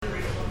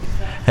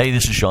Hey,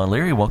 this is Sean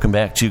Leary. Welcome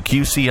back to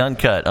QC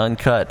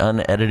Uncut,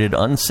 unedited,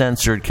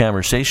 uncensored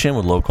conversation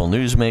with local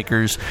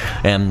newsmakers.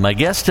 And my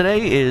guest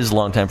today is a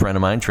longtime friend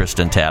of mine,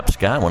 Tristan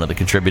Tapscott, one of the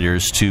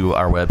contributors to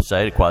our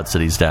website at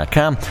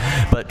quadcities.com.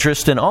 But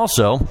Tristan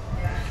also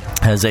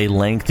has a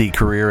lengthy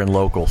career in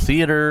local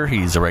theater.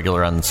 He's a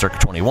regular on the Circa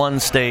 21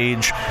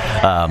 stage.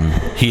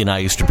 He and I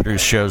used to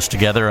produce shows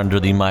together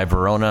under the My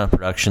Verona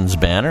Productions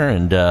banner,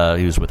 and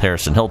he was with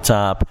Harrison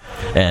Hilltop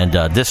and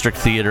District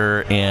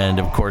Theater, and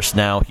of course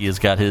now he has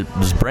got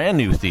his brand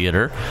new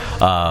theater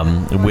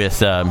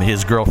with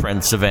his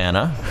girlfriend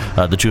Savannah.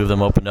 The two of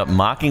them opened up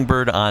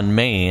Mockingbird on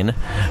Main,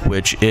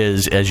 which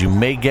is, as you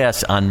may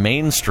guess, on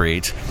Main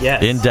Street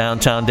in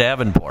downtown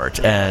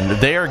Davenport,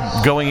 and they are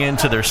going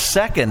into their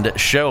second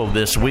show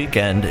this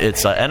weekend.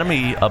 It's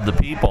Enemy of the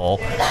People,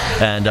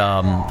 and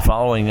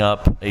following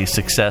up a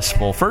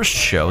successful first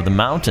show, The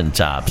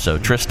Mountaintop. So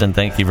Tristan,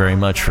 thank you very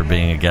much for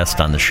being a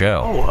guest on the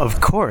show. Oh, of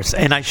course.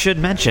 And I should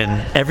mention,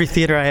 every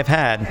theater I have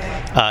had,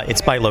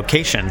 it's by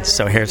location.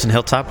 So Harrison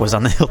Hilltop was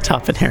on the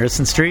Hilltop in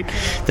Harrison Street.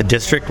 The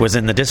District was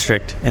in the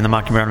District, and the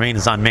Mockingbird on Main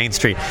is on Main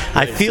Street.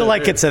 I feel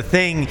like it's a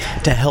thing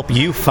to help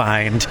you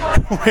find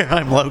where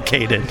I'm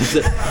located.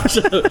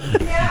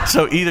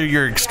 So either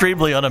you're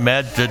extremely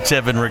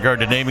unimaginative in regard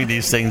to naming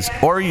these things,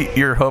 or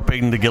you're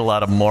hoping to get a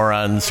lot of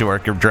morons who are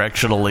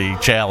directionally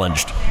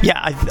challenged. Yeah,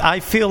 I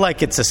feel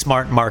like it's a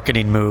smart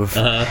marketing move.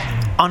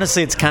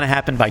 Honestly, it's kind of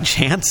happened by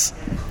chance.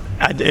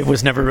 It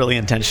was never really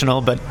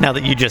intentional, but now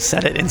that you just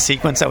said it in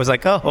sequence, I was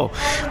like, oh,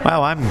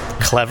 wow, I'm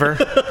clever.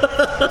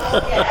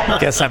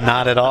 Guess I'm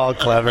not at all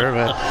clever,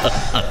 but...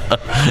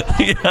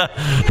 Yeah,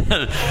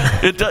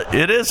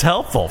 it is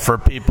helpful for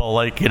people,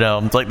 like, you know,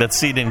 it's like that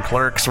scene in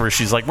Clerks where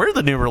she's like, where are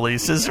the new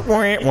releases?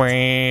 Right.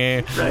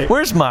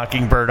 Where's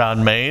Mockingbird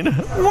on Main?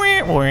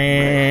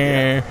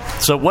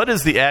 So what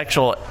is the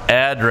actual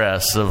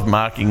address of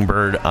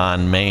Mockingbird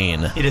on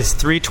Main? It is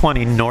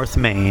 320 North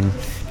Main,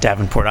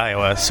 Davenport,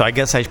 Iowa. So I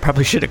guess I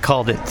probably should have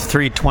called it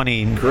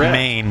 320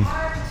 Main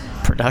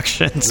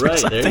Productions or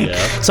something.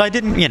 So I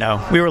didn't,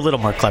 we were a little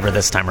more clever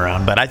this time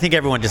around, but I think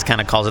everyone just kind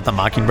of calls it the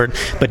Mockingbird.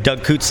 But Doug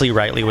Cootsley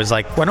rightly was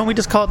like, why don't we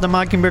just call it the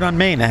Mockingbird on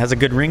Main? It has a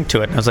good ring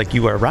to it. And I was like,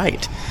 you are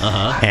right.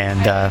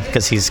 And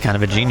because he's kind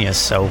of a genius,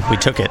 so we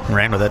took it and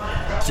ran with it.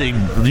 So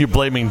you're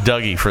blaming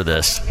Dougie for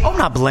this? I'm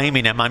not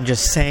blaming him. I'm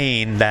just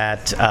saying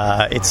that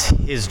it's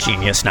his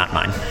genius, not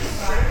mine.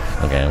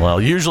 Okay, well,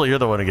 usually you're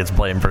the one who gets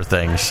blamed for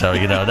things, so,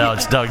 now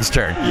it's Doug's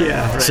turn.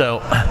 Yeah, right. So,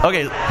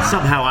 okay.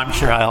 Somehow I'm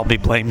sure I'll be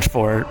blamed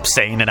for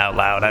saying it out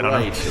loud. I don't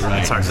know.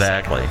 Right,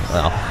 exactly.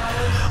 Well,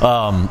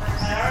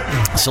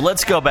 so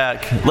let's go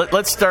back.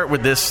 Let's start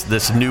with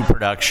this new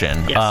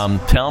production.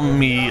 Yes. Tell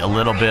me a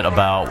little bit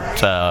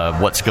about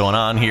what's going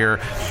on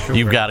here. Sure.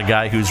 You've got a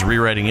guy who's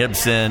rewriting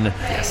Ibsen.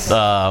 Yes.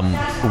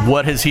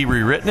 What has he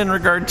rewritten in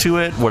regard to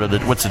it?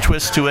 What's the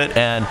twist to it?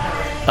 And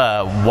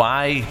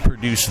why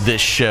produce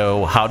this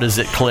show? How does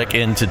it click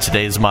into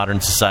today's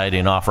modern society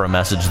and offer a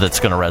message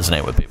that's going to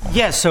resonate with people?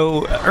 Yeah,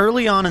 so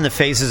early on in the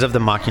phases of the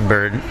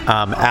Mockingbird,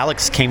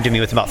 Alex came to me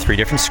with about 3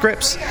 different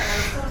scripts,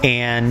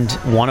 and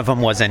one of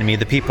them was Enemy of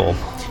the People.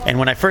 And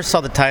when I first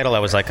saw the title, I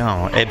was like,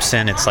 oh,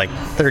 Ibsen, it's like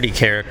 30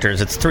 characters,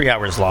 it's 3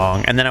 hours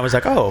long. And then I was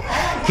like, oh,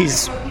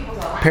 he's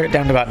pared it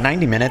down to about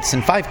 90 minutes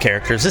and 5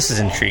 characters. This is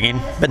intriguing.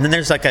 But then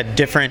there's like a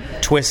different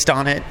twist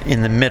on it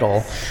in the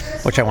middle,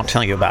 which I won't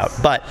tell you about.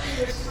 But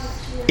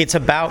it's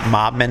about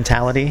mob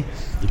mentality.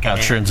 The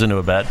couch turns into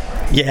a bed.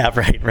 Yeah,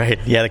 right.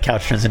 Yeah, the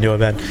couch turns into a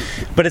bed.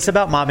 But it's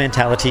about mob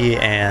mentality,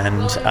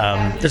 and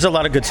there's a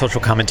lot of good social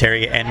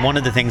commentary. And one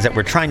of the things that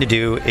we're trying to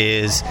do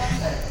is,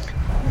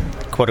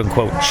 quote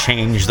unquote,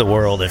 change the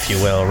world, if you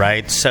will,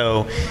 right?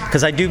 So,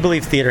 because I do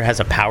believe theater has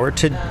a power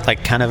to,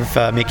 like, kind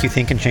of make you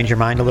think and change your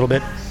mind a little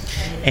bit.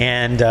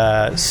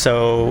 And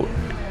so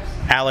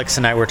Alex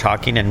and I were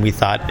talking, and we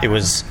thought it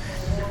was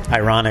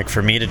ironic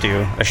for me to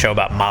do a show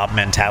about mob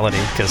mentality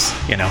because,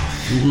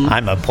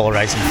 I'm a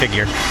polarizing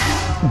figure.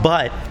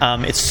 But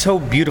it's so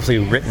beautifully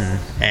written,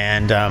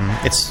 and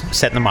it's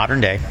set in the modern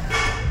day.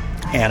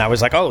 And I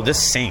was like, oh,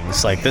 this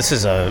sings. Like, this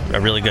is a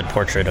really good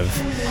portrait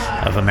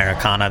of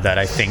Americana that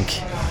I think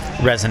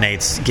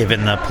resonates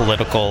given the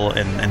political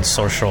and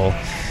social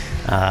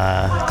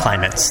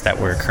climates that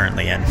we're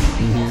currently in.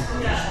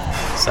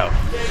 So,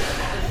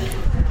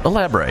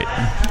 elaborate.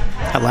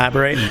 Well, I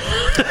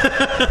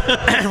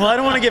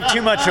don't want to give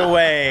too much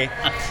away,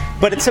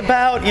 but it's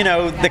about,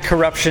 the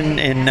corruption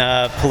in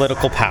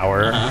political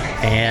power,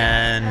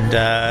 and,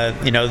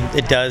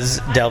 it does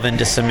delve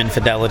into some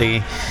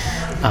infidelity.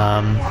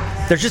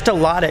 There's just a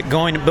lot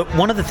going, but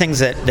one of the things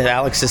that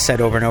Alex has said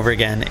over and over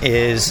again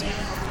is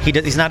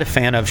he's not a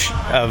fan of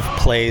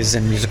plays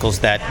and musicals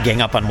that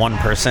gang up on one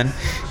person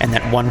and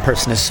that one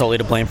person is solely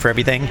to blame for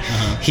everything.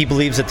 He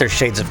believes that there's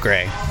shades of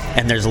gray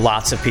and there's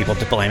lots of people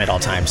to blame at all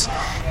times.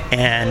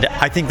 And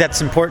I think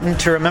that's important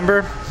to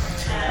remember,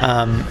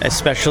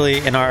 especially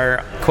in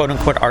our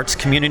quote-unquote arts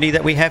community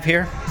that we have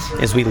here,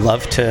 is we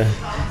love to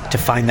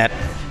find that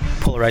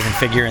polarizing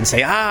figure and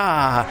say,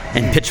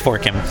 and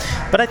pitchfork him.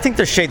 But I think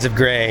there's shades of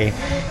gray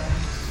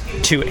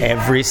to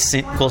every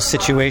single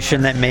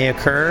situation that may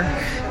occur.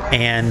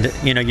 And,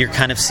 you're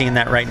kind of seeing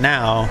that right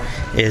now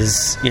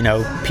is,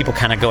 people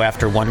kind of go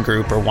after one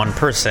group or one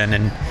person.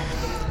 And,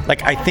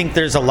 I think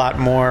there's a lot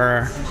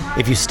more,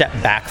 if you step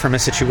back from a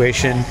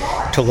situation,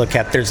 to look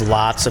at there's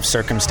lots of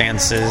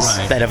circumstances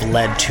that have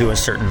led to a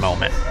certain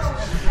moment.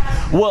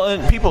 Well,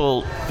 and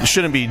people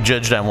shouldn't be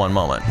judged on one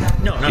moment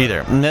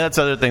either. And that's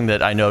the other thing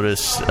that I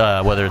notice,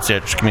 whether it's the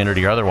Edge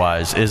community or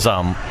otherwise, is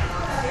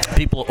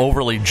people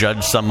overly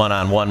judge someone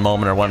on one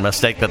moment or one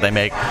mistake that they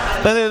make,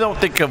 then they don't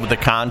think of the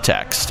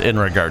context in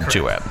regard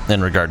to it,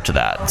 in regard to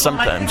that.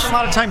 Sometimes. A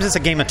lot of times it's a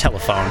game of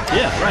telephone.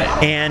 Yeah,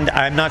 right. And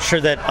I'm not sure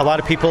that a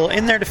lot of people,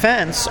 in their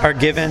defense, are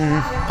given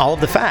all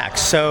of the facts.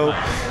 So,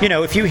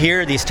 if you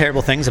hear these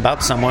terrible things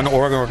about someone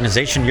or an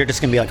organization, you're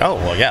just going to be like, oh,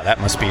 well, yeah,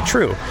 that must be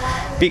true.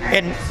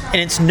 And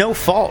it's no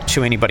fault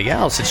to anybody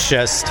else. It's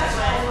just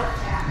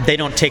they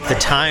don't take the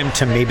time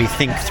to maybe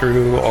think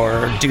through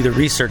or do the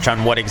research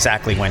on what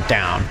exactly went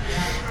down.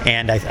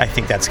 And I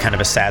think that's kind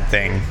of a sad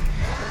thing,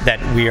 that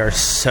we are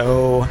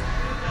so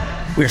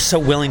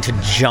willing to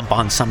jump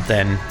on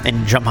something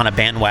and jump on a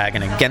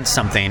bandwagon against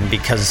something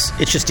because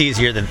it's just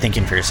easier than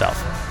thinking for yourself.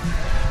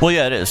 Well,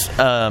 yeah, it is.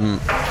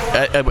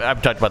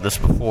 I've talked about this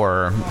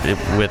before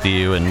with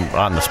you and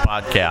on this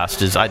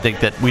podcast, is I think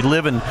that we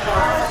live in...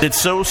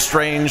 It's so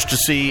strange to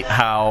see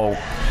how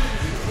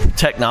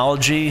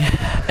technology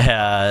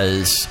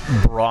has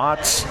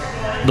brought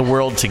the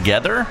world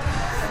together,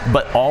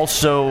 but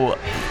also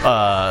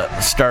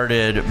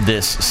started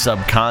this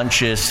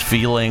subconscious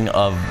feeling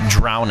of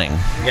drowning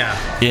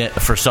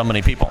for so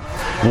many people,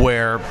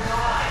 where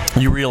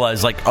you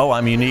realize,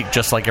 I'm unique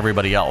just like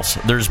everybody else.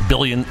 There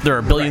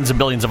are billions and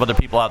billions of other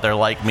people out there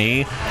like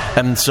me,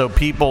 and so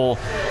people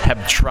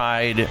have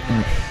tried,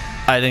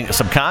 I think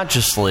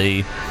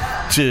subconsciously,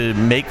 to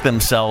make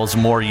themselves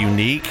more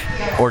unique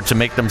or to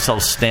make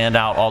themselves stand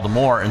out all the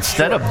more,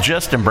 instead of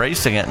just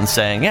embracing it and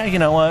saying, yeah, you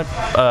know what,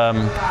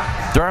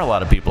 there are a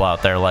lot of people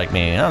out there like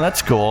me. Oh,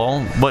 that's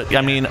cool. But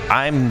I mean,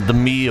 I'm the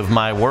me of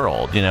my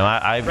world.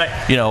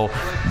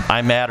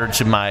 I matter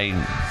to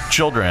my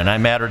children. I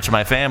matter to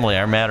my family.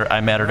 I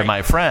matter to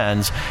my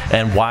friends.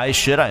 And why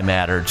should I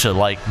matter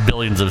to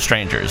billions of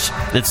strangers?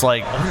 It's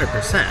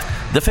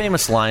 100%. The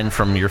famous line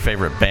from your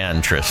favorite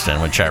band, Tristan,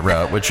 which I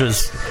wrote, which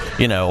was,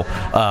 the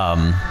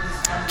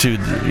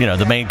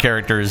main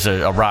character is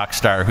a rock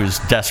star who's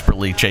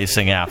desperately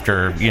chasing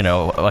after,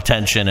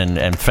 attention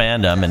and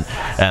fandom,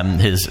 and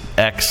his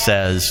ex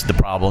says the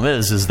problem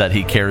is that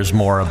he cares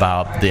more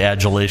about the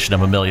adulation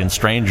of a million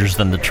strangers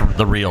than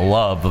the real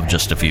love of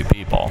just a few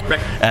people. Right.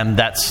 And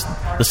that's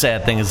the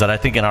sad thing, is that I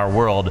think in our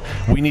world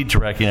we need to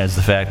recognize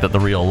the fact that the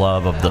real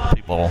love of the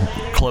people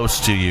close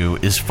to you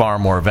is far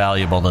more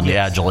valuable than the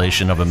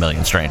adulation of a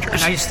million strangers.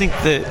 And I just think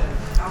that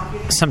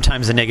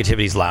sometimes the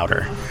negativity is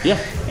louder. Yeah.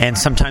 And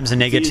sometimes the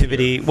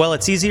negativity,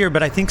 it's easier,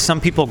 but I think some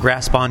people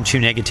grasp onto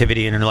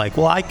negativity and are like,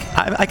 well, I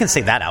can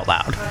say that out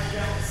loud,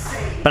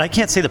 but I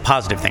can't say the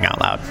positive thing out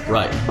loud.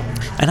 Right.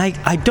 And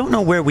I don't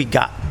know where we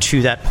got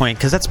to that point,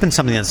 because that's been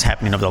something that's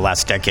happening over the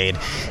last decade,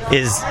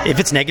 is if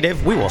it's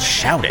negative, we will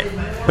shout it.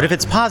 But if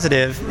it's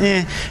positive,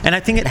 and I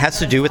think it has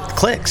to do with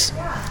clicks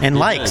and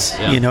likes,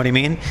 you know what I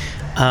mean?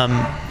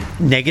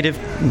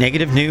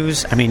 Negative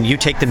news. I mean, you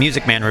take the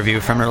Music Man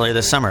review from earlier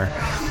this summer.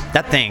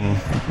 That thing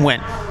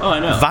went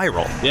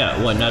viral. Yeah,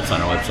 it went nuts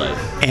on our website.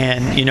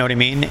 And you know what I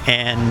mean?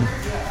 And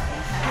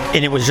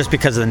it was just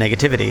because of the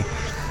negativity.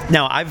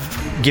 Now,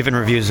 I've given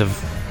reviews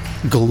of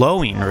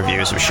glowing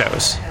reviews of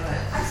shows.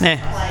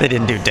 They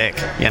didn't do dick,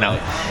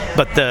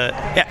 But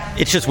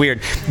it's just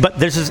weird. But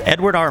there's this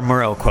Edward R.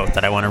 Murrow quote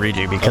that I want to read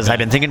you, because I've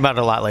been thinking about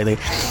it a lot lately.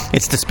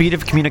 It's, the speed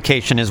of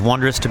communication is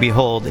wondrous to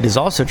behold. It is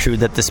also true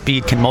that the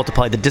speed can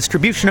multiply the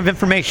distribution of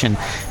information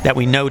that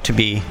we know to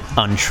be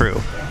untrue.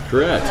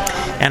 Correct.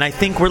 And I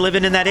think we're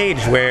living in that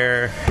age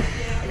where,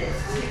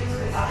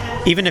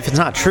 even if it's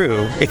not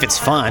true, if it's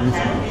fun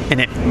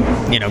and it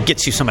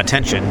gets you some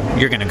attention,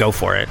 you're going to go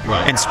for it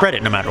and spread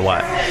it no matter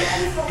what.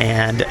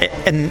 And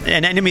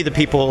Enemy of the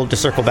People, to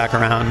circle back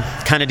around,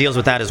 kind of deals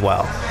with that as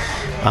well.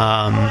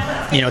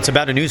 It's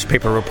about a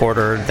newspaper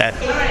reporter that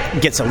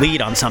gets a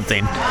lead on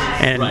something,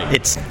 and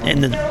it's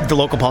and the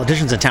local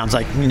politicians in town's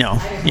like,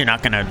 you're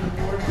not going to,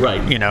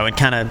 it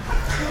kind of.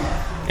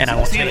 And I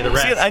won't tell you the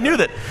rest. I knew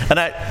that, and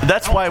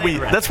that's why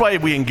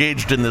we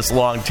engaged in this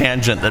long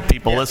tangent that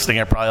people listening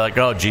are probably like,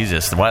 oh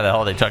Jesus, why the hell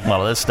are they talking about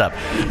all this stuff?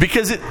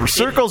 Because it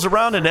circles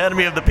around an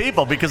Enemy of the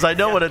People, because I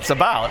know what it's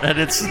about, and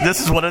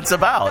this is what it's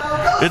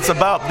about. It's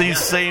about these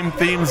same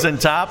themes and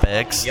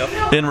topics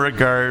in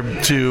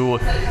regard to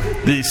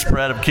the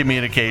spread of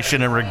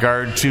communication, in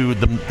regard to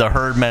the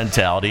herd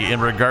mentality,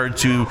 in regard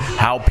to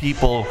how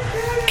people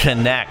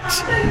connect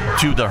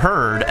to the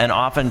herd, and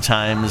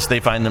oftentimes they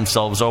find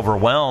themselves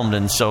overwhelmed,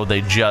 and so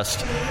they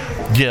just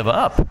give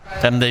up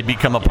and they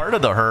become a part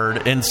of the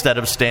herd instead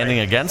of standing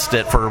against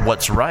it for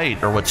what's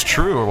right or what's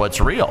true or what's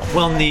real.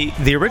 Well,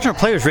 the original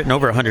play was written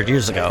over 100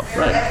 years ago,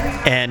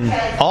 and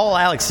all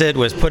Alex did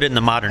was put it in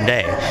the modern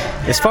day.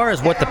 As far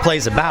as what the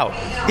play's about,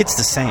 it's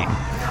the same.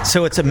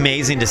 So it's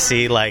amazing to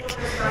see like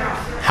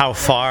how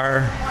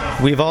far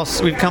we've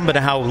come, but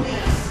how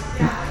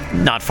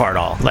not far at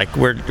all. Like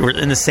we're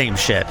in the same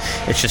shit.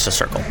 It's just a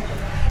circle.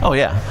 Oh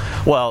yeah.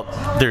 Well,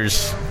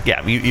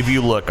 if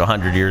you look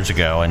 100 years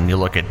ago and you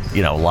look at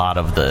a lot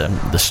of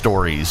the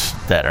stories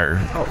that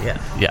are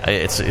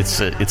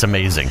it's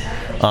amazing.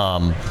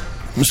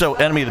 So,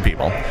 Enemy of the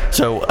People.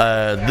 So,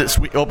 this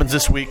week opens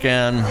this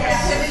weekend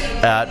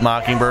at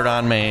Mockingbird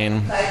on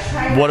Main.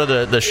 What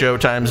are the show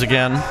times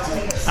again?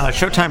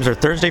 Show times are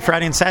Thursday,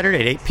 Friday, and Saturday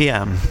at 8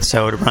 p.m.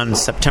 So it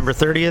runs September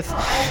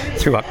 30th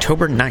through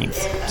October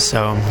 9th.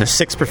 So there's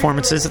 6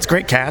 performances. It's a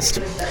great cast,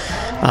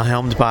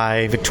 helmed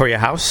by Victoria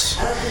House.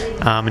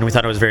 And we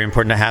thought it was very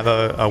important to have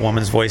a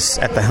woman's voice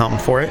at the helm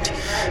for it.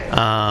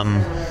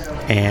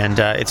 And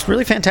it's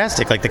really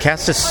fantastic. Like, the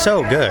cast is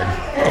so good.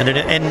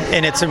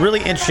 And it's a really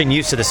interesting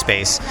use of the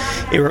space.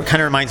 It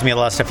kind of reminds me of a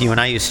lot of stuff you and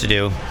I used to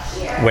do,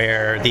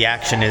 where the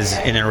action is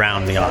in and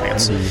around the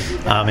audience.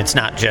 It's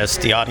not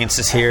just the audience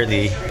is here,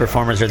 the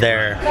performers are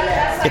there.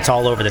 It's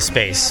all over the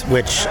space,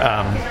 which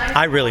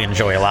I really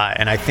enjoy a lot.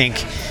 And I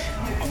think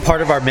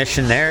part of our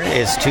mission there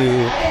is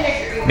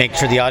to make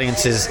sure the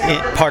audience is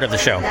part of the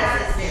show.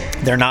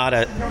 They're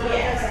not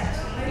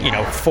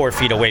 4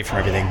 feet away from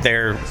everything.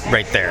 They're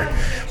right there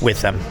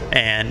with them,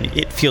 and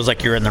it feels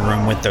like you're in the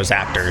room with those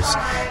actors,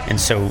 and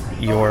so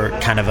you're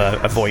kind of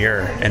a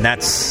voyeur, and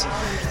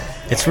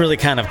it's really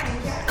kind of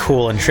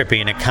cool and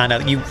trippy, and it kind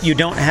of you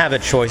don't have a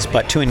choice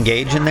but to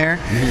engage in there,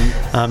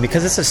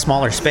 because it's a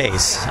smaller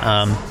space.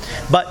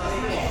 But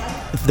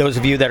those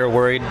of you that are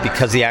worried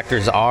because the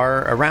actors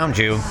are around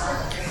you,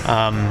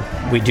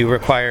 we do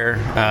require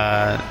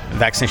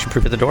vaccination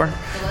proof at the door.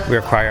 We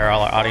require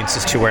all our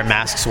audiences to wear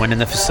masks when in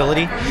the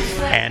facility,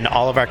 and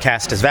all of our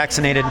cast is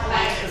vaccinated.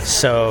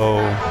 So,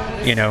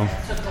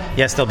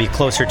 yes, they'll be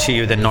closer to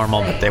you than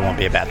normal, but they won't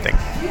be a bad thing.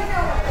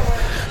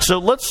 So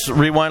let's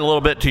rewind a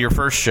little bit to your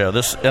first show.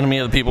 This Enemy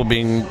of the People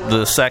being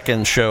the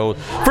second show.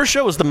 First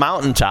show was the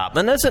Mountaintop,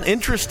 and that's an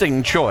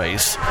interesting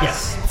choice.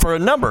 Yes. For a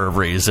number of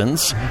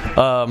reasons.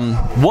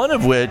 One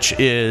of which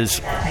is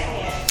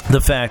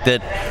the fact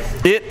that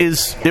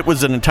it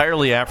was an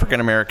entirely African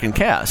American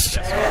cast.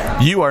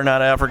 Yes. You are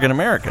not African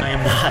American. I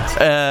am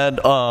not. And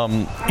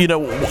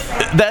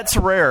that's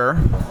rare.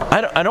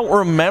 I don't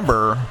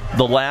remember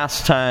the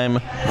last time.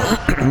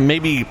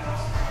 Maybe.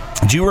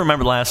 Do you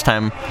remember the last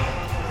time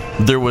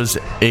there was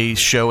a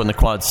show in the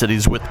Quad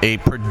Cities with a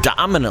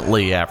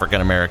predominantly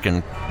African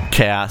American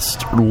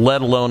cast,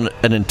 let alone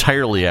an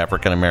entirely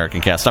African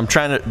American cast? I'm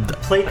trying to.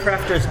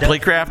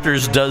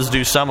 Playcrafters does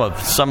do some of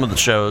the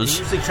shows.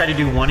 They usually try to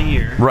do one a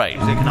year. Right.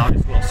 Like an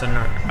August Wilson,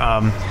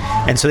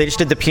 and so they just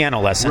did the piano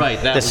lesson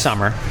this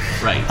summer.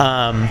 Right.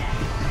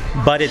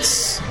 But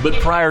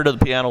prior to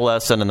the piano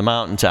lesson and the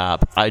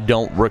Mountaintop, I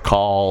don't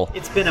recall.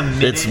 It's been a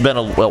minute. It's been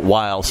a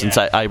while since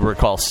I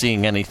recall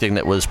seeing anything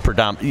that was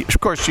predominant.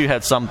 Of course, you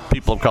had some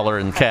people of color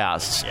in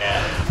casts,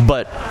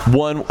 but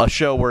a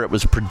show where it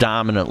was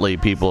predominantly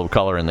people of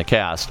color in the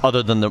cast.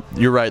 Other than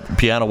you're right, the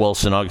piano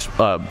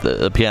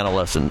the piano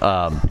lesson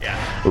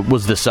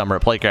was this summer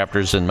at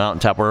Playcrafters and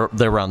Mountaintop, where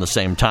they were around the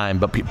same time.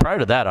 But prior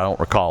to that, I don't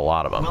recall a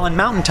lot of them. Well, and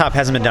Mountaintop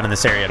hasn't been done in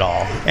this area at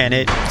all, and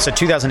it's a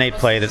 2008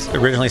 play that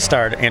originally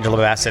starred Angela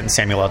Bassett and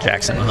Samuel L.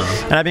 Jackson.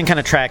 And I've been kind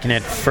of tracking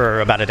it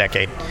for about a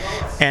decade.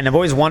 And I've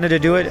always wanted to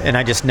do it, and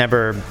I just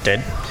never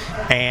did.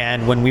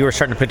 And when we were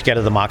starting to put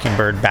together the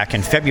Mockingbird back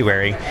in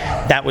February,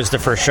 that was the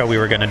first show we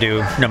were going to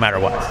do no matter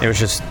what. It was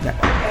just,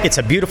 it's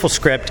a beautiful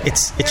script.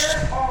 It's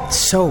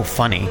so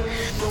funny.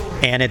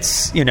 And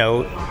it's,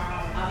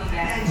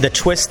 the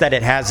twist that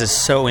it has is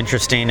so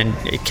interesting, and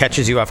it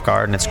catches you off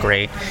guard, and it's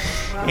great.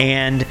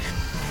 And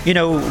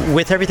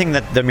with everything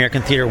that the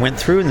American Theater went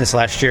through in this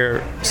last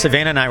year,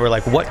 Savannah and I were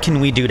like, what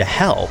can we do to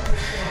help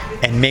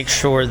and make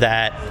sure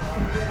that,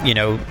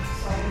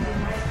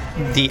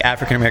 the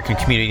African American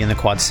community in the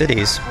Quad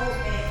Cities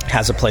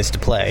has a place to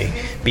play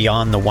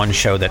beyond the one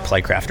show that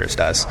Playcrafters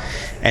does.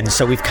 And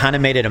so we've kind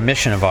of made it a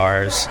mission of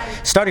ours,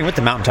 starting with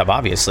the Mountaintop,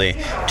 obviously,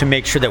 to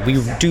make sure that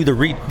we do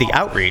the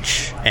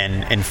outreach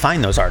and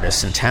find those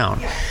artists in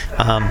town.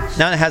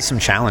 Now, it has some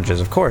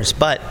challenges, of course,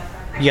 but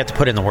you have to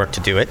put in the work to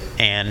do it,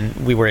 and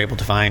we were able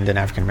to find an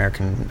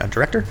African-American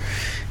director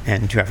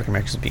and 2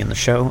 African-Americans to be in the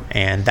show,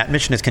 and that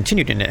mission has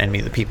continued into Enemy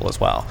of the People as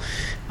well.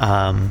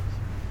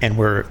 And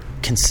we're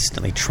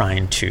consistently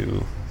trying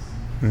to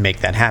make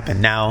that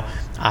happen. Now,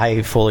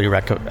 I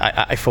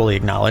fully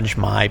acknowledge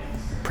my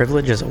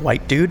privilege as a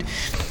white dude,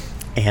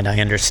 and I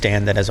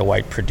understand that as a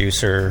white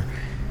producer,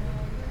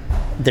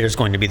 there's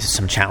going to be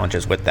some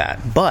challenges with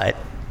that, but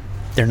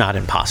they're not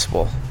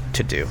impossible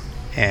to do.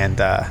 And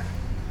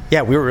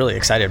we were really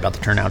excited about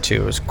the turnout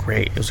too. It was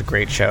great. It was a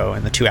great show,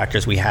 and the 2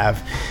 actors we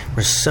have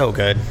were so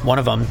good. One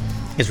of them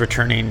is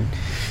returning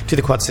to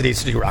the Quad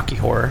Cities to do Rocky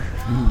Horror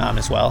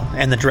as well,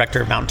 and the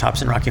director of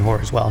Mountaintops in Rocky Horror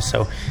as well.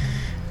 So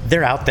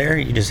they're out there.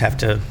 You just have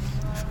to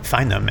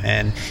find them,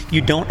 and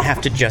you don't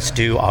have to just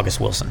do August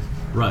Wilson.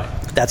 Right.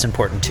 That's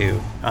important too.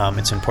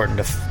 It's important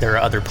there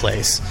are other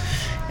plays,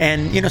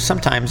 and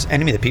sometimes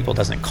Enemy of the People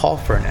doesn't call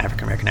for an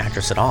African American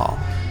actress at all.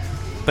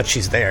 but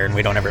she's there, and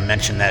we don't ever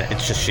mention that.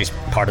 It's just she's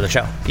part of the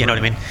show. You know what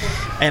I mean?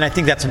 And I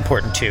think that's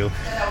important too,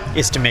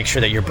 is to make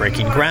sure that you're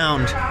breaking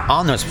ground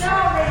on those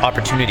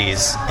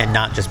opportunities and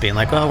not just being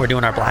like, oh, we're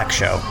doing our black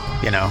show.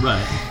 You know?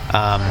 Right.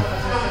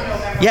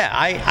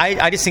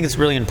 I just think it's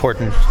really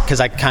important because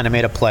I kind of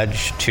made a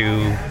pledge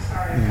to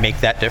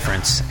make that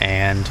difference,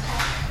 and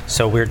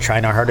so we're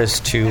trying our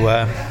hardest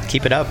to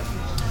keep it up.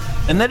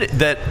 And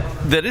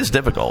that is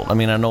difficult. I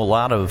mean, I know a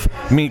lot of...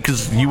 I mean,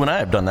 because you and I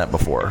have done that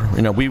before.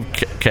 You know, we've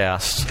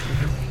cast,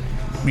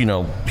 you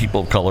know,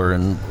 people of color,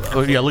 and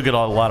look at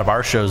a lot of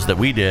our shows that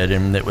we did,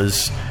 and it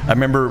was... I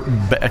remember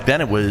back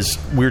then we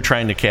were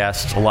trying to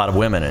cast a lot of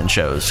women in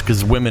shows,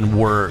 because women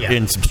were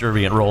in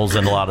subservient roles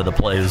in a lot of the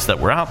plays that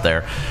were out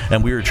there,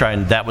 and we were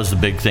trying... That was the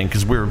big thing,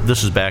 because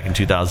this was back in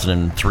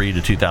 2003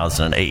 to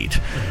 2008.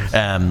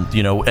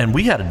 You know, and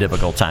we had a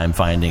difficult time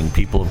finding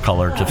people of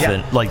color to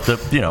fit... Like,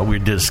 we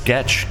did a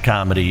sketch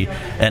comedy,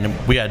 and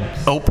we had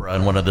Oprah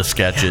in one of the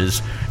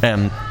sketches,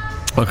 and...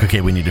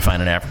 Okay, we need to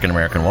find an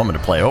African-American woman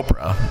to play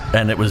Oprah.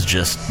 And it was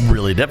just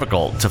really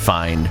difficult to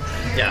find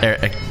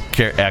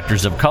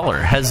actors of color.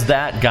 Has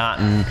that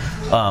gotten...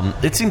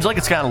 it seems like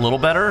it's gotten a little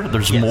better.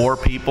 There's more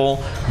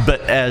people.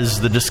 But as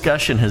the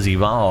discussion has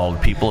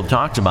evolved, people have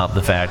talked about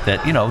the fact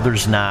that, you know,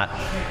 there's not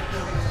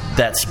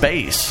that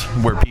space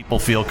where people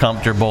feel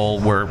comfortable,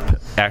 where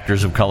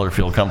actors of color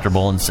feel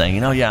comfortable in saying, you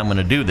know, I'm going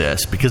to do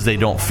this, because they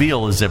don't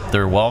feel as if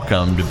they're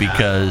welcomed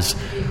because...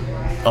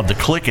 of the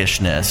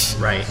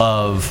cliquishness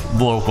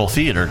of local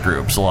theater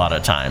groups a lot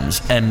of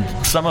times. And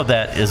some of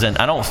that isn't...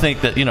 I don't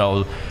think that, you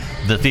know,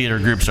 the theater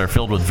groups are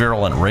filled with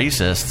virulent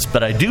racists,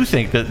 but I do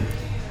think that,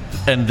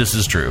 and this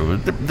is true,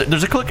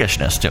 there's a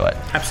cliquishness to it.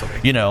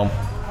 Absolutely. You know,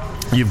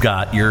 you've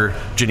got your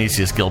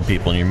Genesius Guild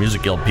people and your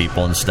Music Guild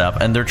people and stuff,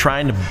 and they're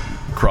trying to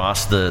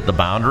cross the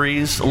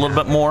boundaries a little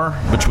bit more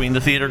between the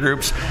theater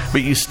groups,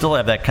 but you still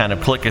have that kind of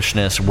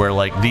cliquishness where,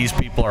 like, these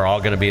people are all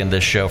going to be in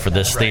this show for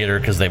this theater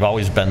because they've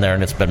always been there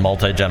and it's been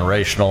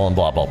multi-generational and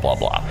blah, blah, blah,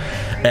 blah.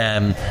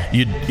 And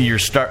you're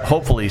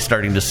hopefully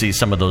starting to see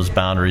some of those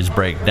boundaries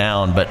break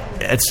down, but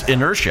it's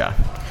inertia.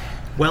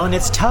 Well, and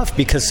it's tough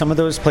because some of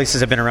those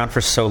places have been around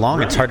for so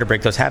long, it's hard to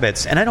break those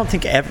habits. And I don't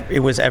think it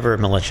was ever a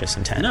malicious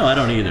intent. No, I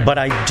don't either. But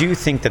I do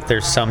think that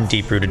there's some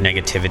deep-rooted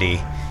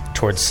negativity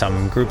towards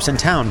some groups in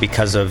town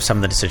because of some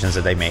of the decisions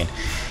that they made.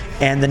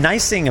 And the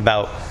nice thing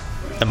about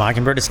the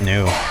Mockingbird is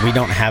new. We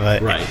don't have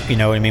you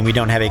know what I mean? We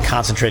don't have a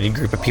concentrated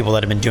group of people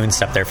that have been doing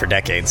stuff there for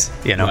decades.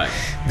 You know,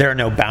 there are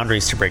no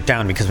boundaries to break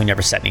down because we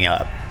never set any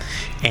up.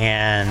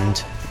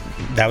 And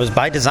that was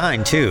by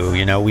design too.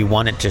 You know, we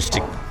want it just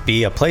to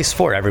be a place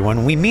for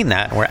everyone. We mean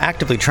that. We're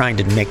actively trying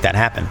to make that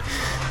happen.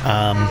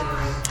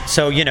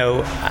 So, you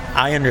know,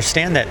 I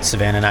understand that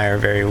Savannah and I are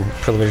very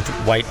privileged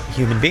white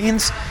human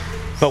beings,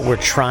 but we're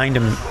trying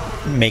to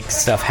make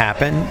stuff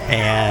happen.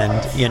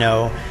 And, you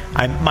know,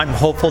 I'm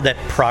hopeful that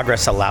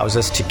progress allows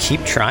us to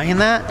keep trying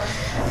that,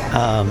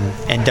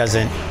 and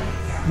doesn't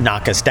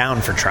knock us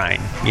down for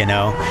trying, you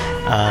know.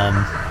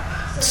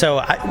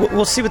 So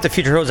we'll see what the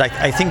future holds.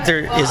 I think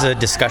there is a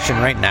discussion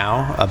right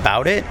now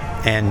about it,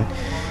 and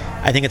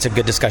I think it's a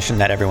good discussion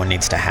that everyone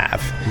needs to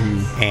have.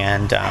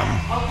 And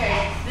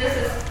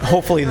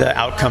hopefully the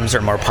outcomes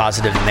are more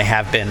positive than they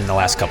have been in the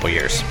last couple of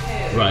years.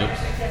 Right.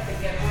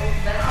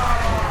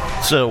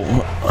 So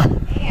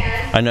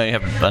I know you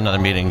have another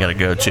meeting you got to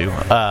go to.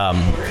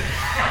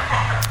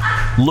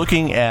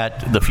 Looking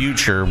at the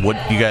future,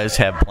 what you guys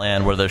have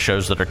planned, what are those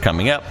shows that are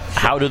coming up?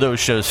 How do those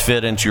shows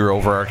fit into your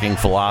overarching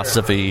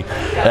philosophy?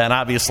 And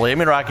obviously, I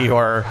mean, Rocky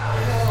Horror,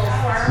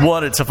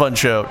 one, it's a fun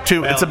show.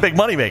 Two, it's a big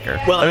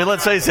moneymaker. Well, I mean,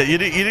 let's face it, you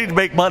need to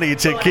make money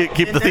to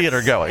keep the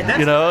theater going.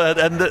 You know,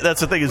 and that's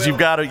the thing is you've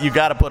got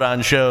to put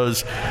on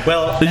shows.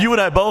 Well, you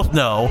and I both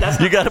know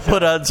you got to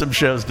put on some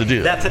shows to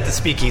do. That's at the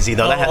Speakeasy,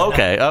 though.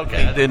 Okay. I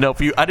didn't know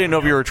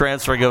if you were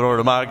transferring it over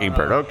to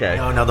Mockingbird. Okay.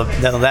 No,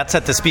 that's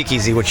at the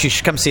Speakeasy, which you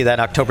should come see that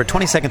October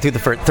 22nd through the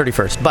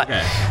 31st. But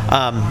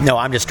no,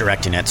 I'm just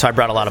directing it, so I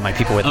brought a lot of my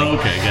people with me.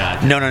 Okay,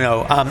 got it.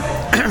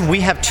 No. We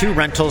have 2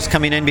 rentals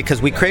coming in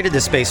because we created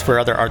this space for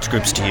other arts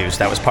groups to use.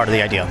 That was part of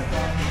the idea.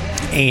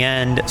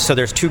 And so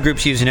there's 2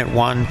 groups using it,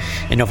 one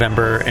in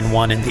November and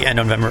one in the end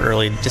of November,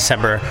 early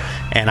December.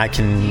 And I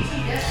can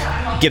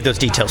give those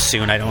details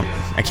soon.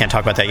 I can't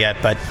talk about that yet.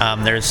 But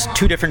there's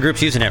 2 different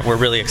groups using it. We're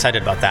really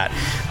excited about that.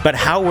 But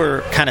how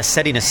we're kind of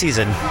setting a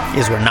season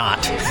is we're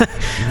not.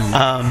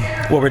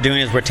 What we're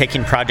doing is we're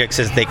taking projects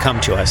as they come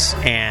to us.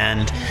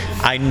 And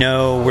I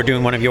know we're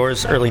doing one of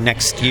yours early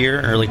next year,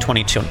 early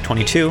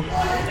 2022,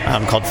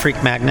 called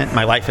Freak Magnet.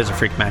 My Life is a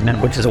Freak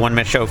Magnet, which is a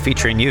one-man show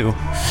featuring you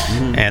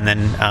and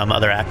then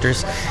other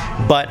actors.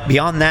 But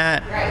beyond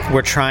that,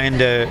 we're trying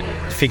to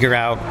figure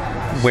out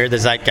where the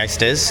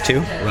zeitgeist is, too.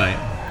 Right.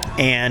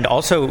 And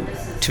also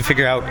to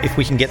figure out if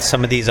we can get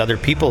some of these other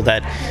people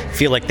that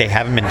feel like they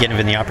haven't been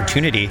given the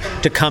opportunity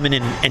to come in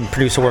and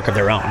produce a work of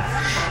their own.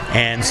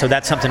 And so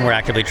that's something we're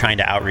actively trying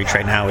to outreach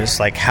right now is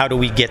like, how do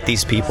we get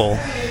these people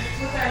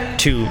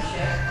to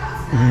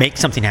make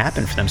something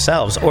happen for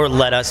themselves or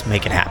let us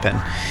make it happen?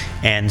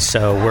 And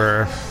so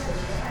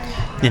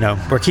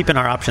we're keeping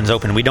our options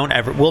open.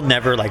 We'll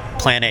never like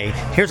plan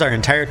here's our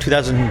entire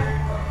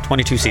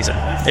 2022 season.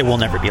 It will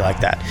never be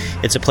like that.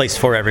 It's a place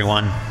for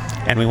everyone,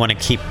 and we want to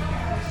keep,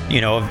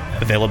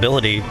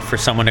 availability for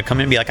someone to come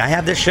in and be like, I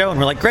have this show, and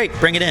we're like, great,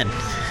 bring it in.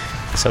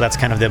 So that's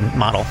kind of the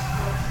model.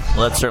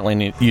 Well, that's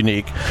certainly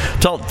unique.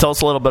 Tell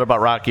us a little bit about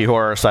Rocky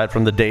Horror, aside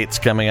from the dates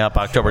coming up,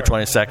 October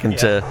 22nd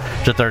to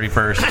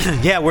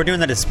 31st. Yeah, we're doing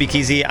that at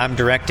Speakeasy. I'm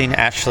directing.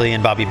 Ashley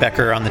and Bobby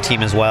Becker on the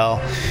team as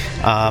well.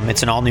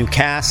 It's an all-new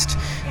cast.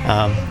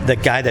 The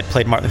guy that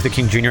played Martin Luther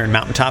King Jr. in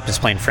Mountaintop is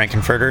playing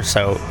Frankenfurter,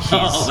 so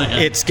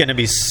it's going to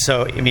be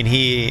so...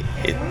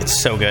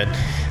 it's so good.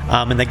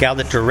 And the gal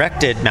that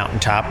directed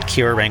Mountaintop,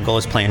 Kiera Rangel,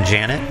 is playing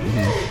Janet.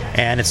 Mm-hmm.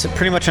 And it's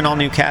pretty much an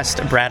all-new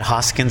cast. Brad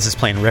Hoskins is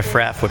playing Riff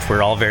Raff, which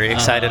we're all very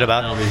excited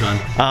about. That'll be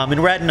fun.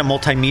 And we're adding a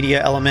multimedia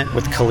element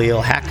with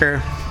Khalil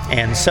Hacker.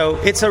 And so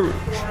it's a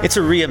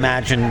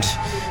reimagined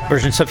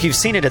version. So if you've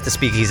seen it at the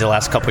Speakeasy the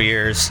last couple of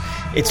years,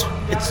 it's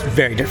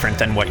very different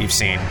than what you've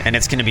seen, and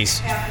it's going to be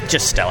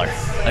just stellar.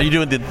 Are you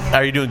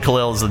doing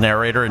Khalil as the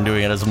narrator and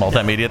doing it as a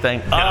multimedia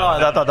thing? No, I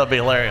thought that'd be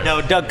hilarious.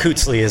 No, Doug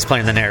Cootsley is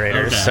playing the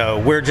narrator. Okay. So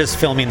we're just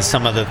filming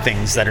some of the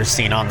things that are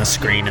seen on the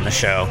screen in the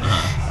show,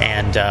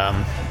 and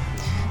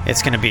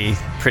it's going to be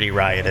pretty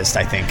riotous,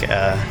 I think.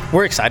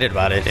 We're excited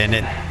about it, and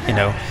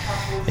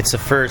it's the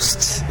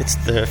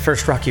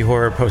first Rocky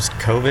Horror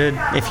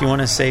post-COVID, if you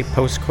want to say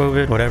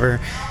post-COVID, whatever.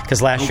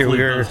 Because last year we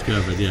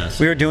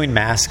were doing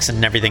masks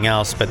and everything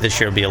else, but this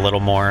year will be a little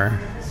more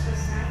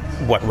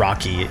what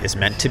Rocky is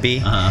meant to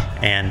be.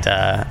 And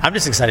I'm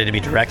just excited to be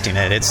directing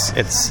it.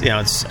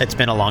 It's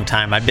been a long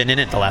time. I've been in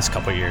it the last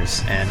couple of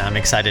years, and I'm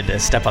excited to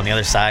step on the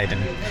other side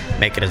and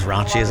make it as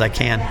raunchy as I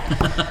can.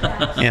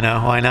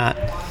 Why not?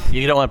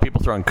 You don't want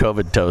people throwing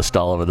COVID toast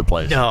all over the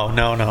place. No.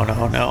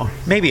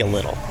 Maybe a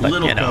little.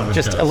 But,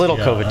 just a little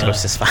COVID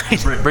toast is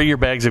fine. Bring your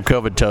bags of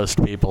COVID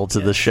toast, people, to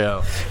the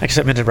show.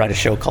 Actually, I'm going to write a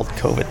show called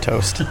COVID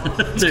Toast.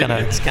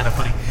 It's kind of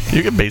funny.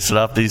 You can base it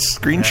off these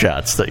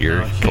screenshots that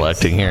you're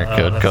collecting here.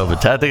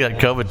 COVID. I think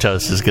that COVID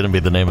Toast is going to be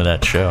the name of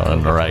that show.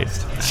 I'm right.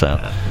 So.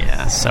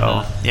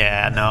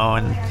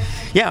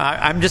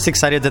 I'm just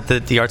excited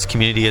that the arts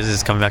community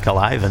is coming back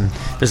alive, and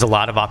there's a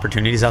lot of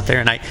opportunities out there.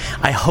 And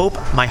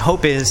my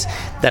hope is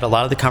that a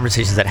lot of the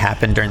conversations that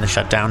happened during the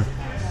shutdown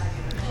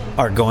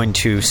are going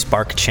to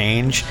spark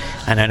change.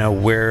 And I know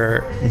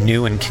we're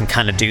new and can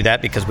kind of do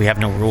that because we have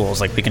no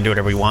rules. Like, we can do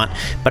whatever we want.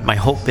 But my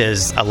hope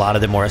is a lot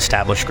of the more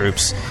established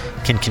groups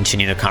can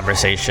continue the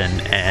conversation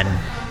and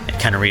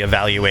kind of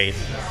reevaluate,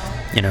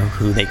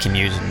 who they can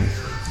use.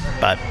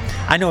 But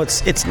I know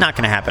it's not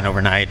going to happen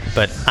overnight,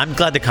 but I'm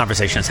glad the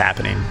conversation is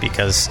happening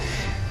because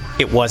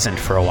it wasn't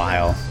for a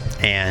while.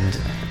 And,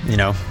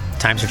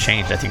 times have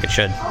changed. I think it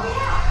should.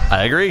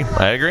 I agree.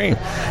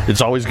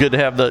 It's always good to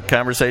have the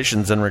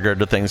conversations in regard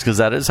to things because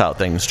that is how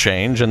things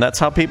change, and that's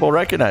how people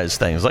recognize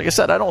things. Like I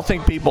said, I don't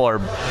think people are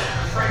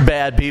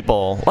bad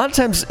people. A lot of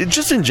times,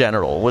 just in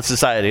general with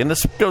society, and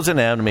this goes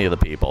into enemy of the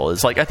people,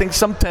 is like I think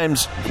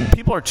sometimes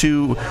people are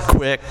too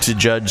quick to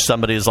judge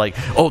somebody as like,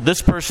 oh,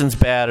 this person's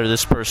bad or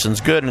this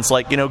person's good. And it's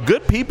like,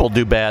 good people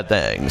do bad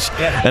things,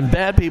 and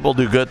bad people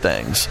do good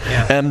things.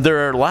 Yeah. And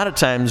there are a lot of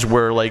times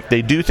where like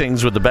they do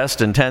things with the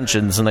best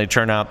intentions and they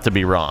turn out to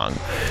be wrong,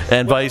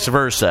 and vice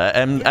versa.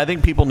 And I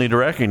think people need to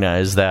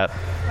recognize that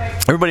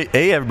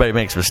everybody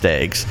makes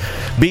mistakes.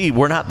 B,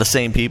 we're not the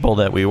same people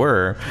that we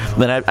were.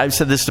 Then I've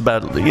said this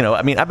about,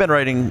 I've been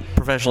writing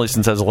professionally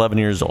since I was 11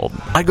 years old.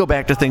 I go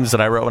back to things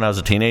that I wrote when I was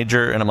a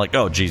teenager, and I'm like,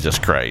 oh, Jesus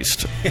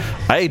Christ.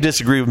 I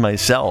disagree with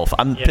myself.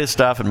 I'm pissed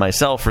off at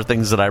myself for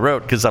things that I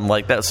wrote because I'm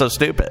like, that's so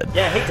stupid.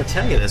 Yeah, I hate to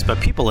tell you this, but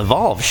people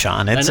evolve,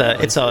 Sean. And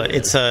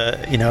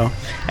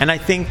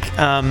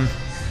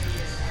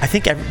I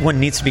think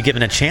everyone needs to be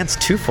given a chance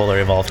to fully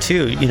evolve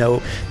too.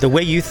 The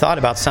way you thought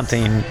about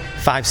something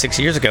 5-6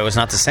 years ago is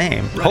not the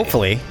same. Right.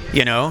 Hopefully,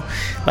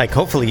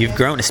 hopefully you've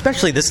grown,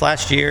 especially this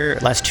last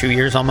 2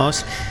 years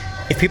almost.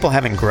 If people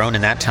haven't grown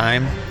in that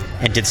time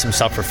and did some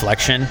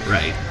self-reflection,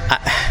 right?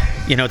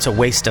 It's a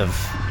waste of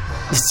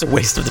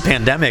the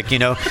pandemic,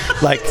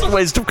 it's a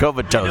waste of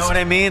COVID toast. You know what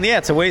I mean? Yeah,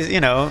 it's a waste,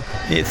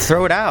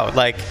 throw it out.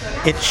 Like,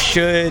 it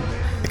should,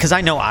 because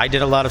I know I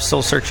did a lot of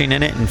soul searching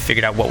in it and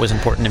figured out what was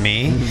important to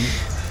me.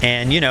 Mm-hmm.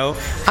 And,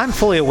 I'm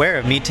fully aware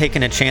of me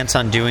taking a chance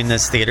on doing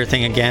this theater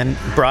thing again.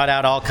 Brought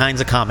out all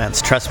kinds of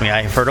comments. Trust me,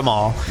 I've heard them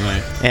all.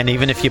 Right. And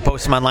even if you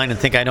post them online and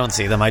think I don't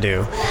see them, I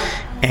do.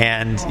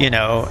 And,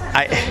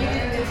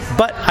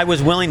 but I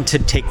was willing to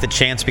take the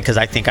chance because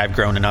I think I've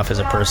grown enough as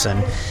a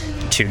person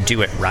to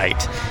do it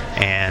right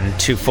and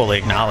to fully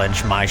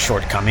acknowledge my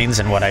shortcomings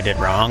and what I did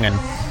wrong. And,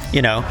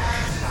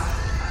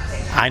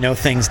 I know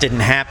things didn't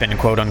happen,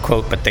 quote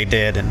unquote, but they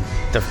did. And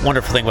the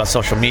wonderful thing about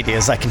social media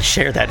is I can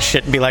share that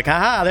shit and be like,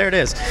 aha, there it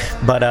is.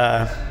 But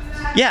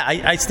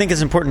I think it's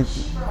important.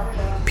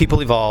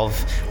 People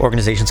evolve,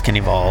 organizations can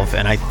evolve,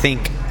 and I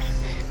think,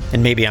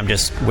 and maybe I'm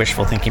just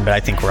wishful thinking, but I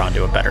think we're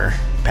onto a better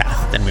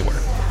path than we were.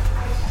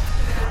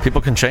 People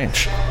can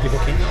change. People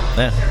can.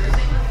 Yeah.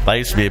 I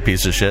used to be a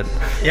piece of shit.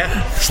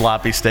 Yeah.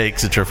 Sloppy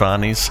steaks at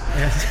Trefani's.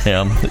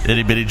 Yeah.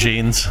 Itty bitty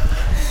jeans.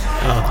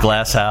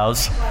 Glass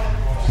House.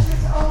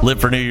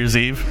 Live for New Year's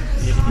Eve.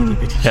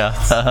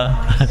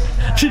 Yeah.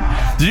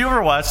 Did you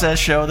ever watch that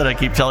show that I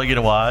keep telling you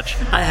to watch?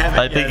 I haven't.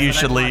 I think you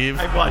should leave.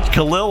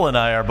 Khalil and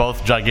I are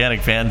both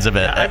gigantic fans of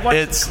it. Yeah, I've watched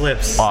it's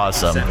clips.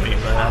 awesome.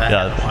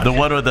 The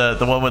one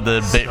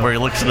with where he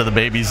looks into the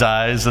baby's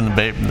eyes and the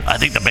baby. I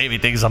think the baby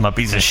thinks I'm a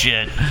piece of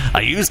shit.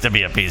 I used to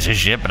be a piece of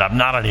shit, but I'm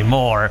not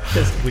anymore.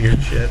 Just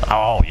weird shit.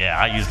 Oh yeah,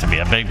 I used to be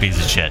a big piece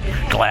of shit.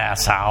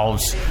 Glass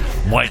house,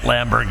 white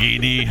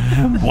Lamborghini,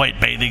 white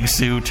bathing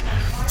suit,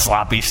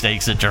 sloppy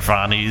steaks at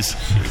Giovanni's.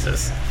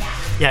 Jesus.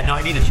 Yeah, no,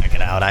 I need to check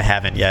it out. I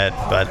haven't yet,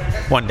 but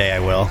one day I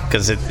will,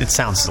 because it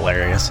sounds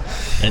hilarious.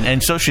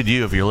 And so should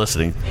you if you're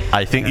listening.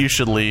 I think you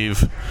should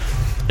leave.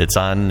 It's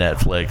on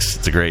Netflix.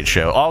 It's a great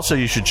show. Also,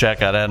 you should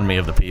check out Enemy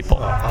of the People.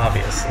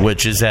 Obviously.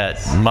 Which is at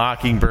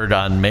Mockingbird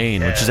on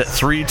Main, which is at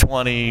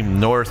 320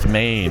 North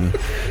Main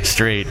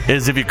Street.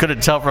 As if you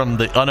couldn't tell from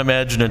the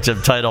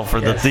unimaginative title for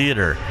the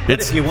theater.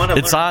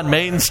 It's on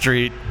Main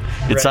Street.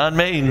 It's on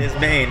Main. It is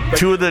Main.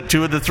 Two of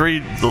the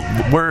three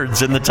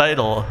words in the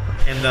title.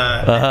 And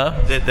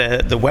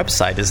the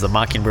website is the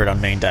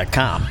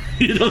mockingbirdonmain.com.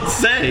 You don't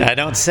say. I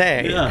don't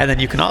say. Yeah. And then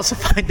you can also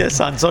find us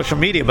on social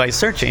media by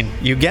searching,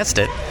 you guessed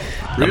it,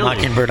 the Really?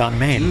 Mockingbird on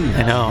Main.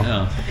 I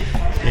know.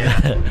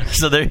 Yeah.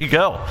 So there you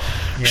go.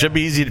 Should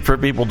be easy for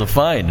people to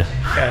find.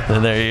 Yeah.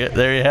 And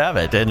there you have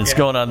it. And it's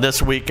going on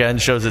this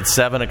weekend. Shows at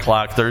 7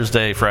 o'clock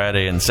Thursday,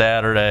 Friday, and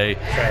Saturday.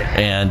 Right.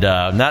 And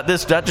not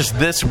just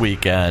this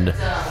weekend.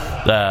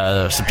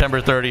 September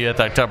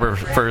 30th, October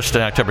 1st,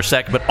 and October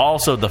 2nd, but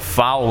also the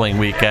following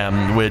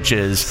weekend, which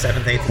is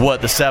 7th, 8th.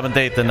 the 7th,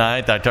 8th, and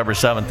 9th, October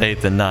 7th,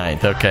 8th, and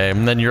 9th. Okay,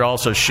 and then you're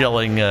also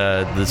shilling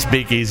the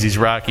Speakeasy's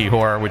Rocky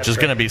Horror, which is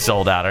going to be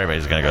sold out.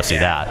 Everybody's going to go see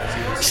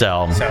that.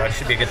 So it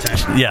should be a good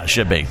time. yeah, it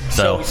should be.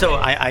 So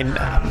I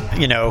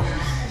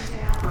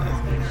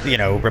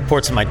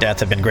reports of my death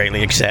have been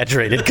greatly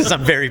exaggerated because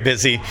I'm very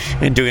busy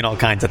and doing all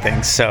kinds of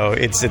things. So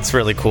it's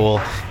really cool,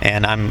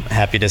 and I'm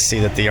happy to see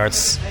that the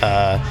arts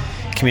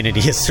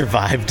community has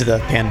survived the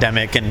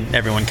pandemic and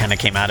everyone kind of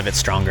came out of it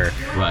stronger.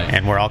 Right.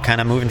 And we're all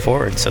kind of moving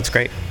forward, so it's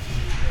great.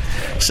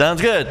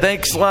 Sounds good.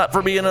 Thanks a lot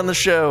for being on the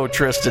show,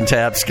 Tristan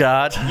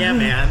Tapscott. Yeah,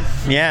 man.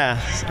 Yeah.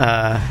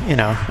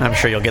 I'm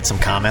sure you'll get some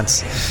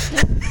comments.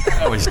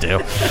 I always do.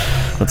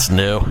 What's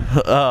new?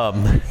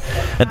 And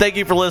thank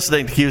you for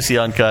listening to QC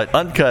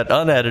Uncut,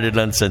 unedited,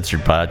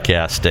 uncensored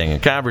podcasting, a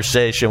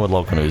conversation with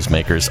local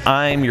newsmakers.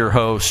 I'm your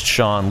host,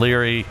 Sean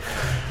Leary.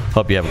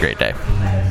 Hope you have a great day.